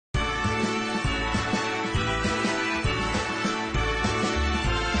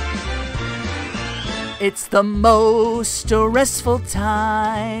It's the most stressful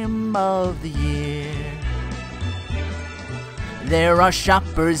time of the year. There are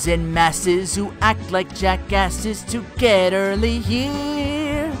shoppers in masses who act like jackasses to get early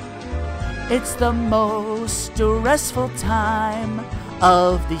here. It's the most stressful time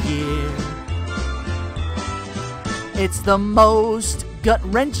of the year. It's the most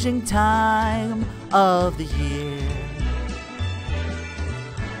gut-wrenching time of the year.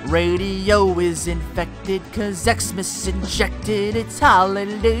 Radio is infected 'cause Xmas injected its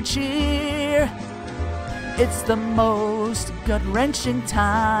holiday cheer. It's the most gut-wrenching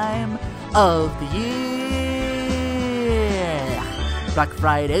time of the year. Black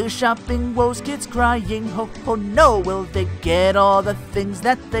Friday shopping woes, kids crying, ho ho no, will they get all the things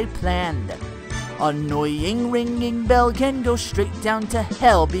that they planned? Annoying ringing bell can go straight down to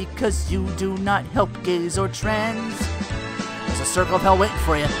hell because you do not help gays or trends. There's a circle of hell waiting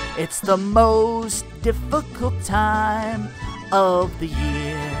for you. It's the most difficult time of the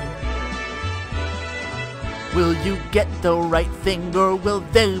year. Will you get the right thing, or will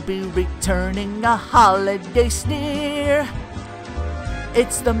they be returning a holiday sneer?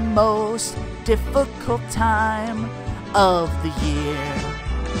 It's the most difficult time of the year.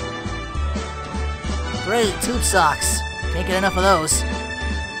 Great, tube socks. Can't get enough of those.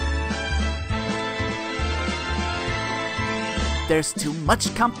 There's too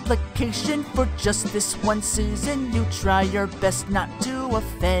much complication for just this one season. You try your best not to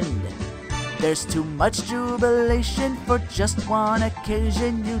offend. There's too much jubilation for just one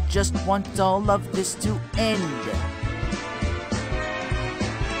occasion. You just want all of this to end.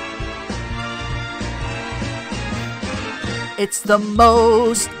 It's the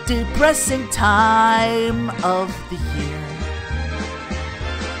most depressing time of the year.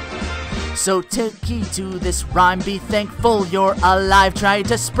 So take heed to this rhyme, be thankful you're alive, try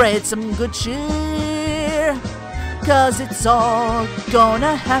to spread some good cheer. 'Cause it's all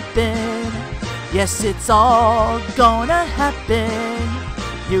gonna happen. Yes, it's all gonna happen.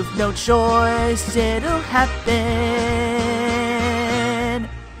 You've no choice, it'll happen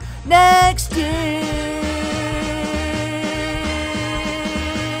next year.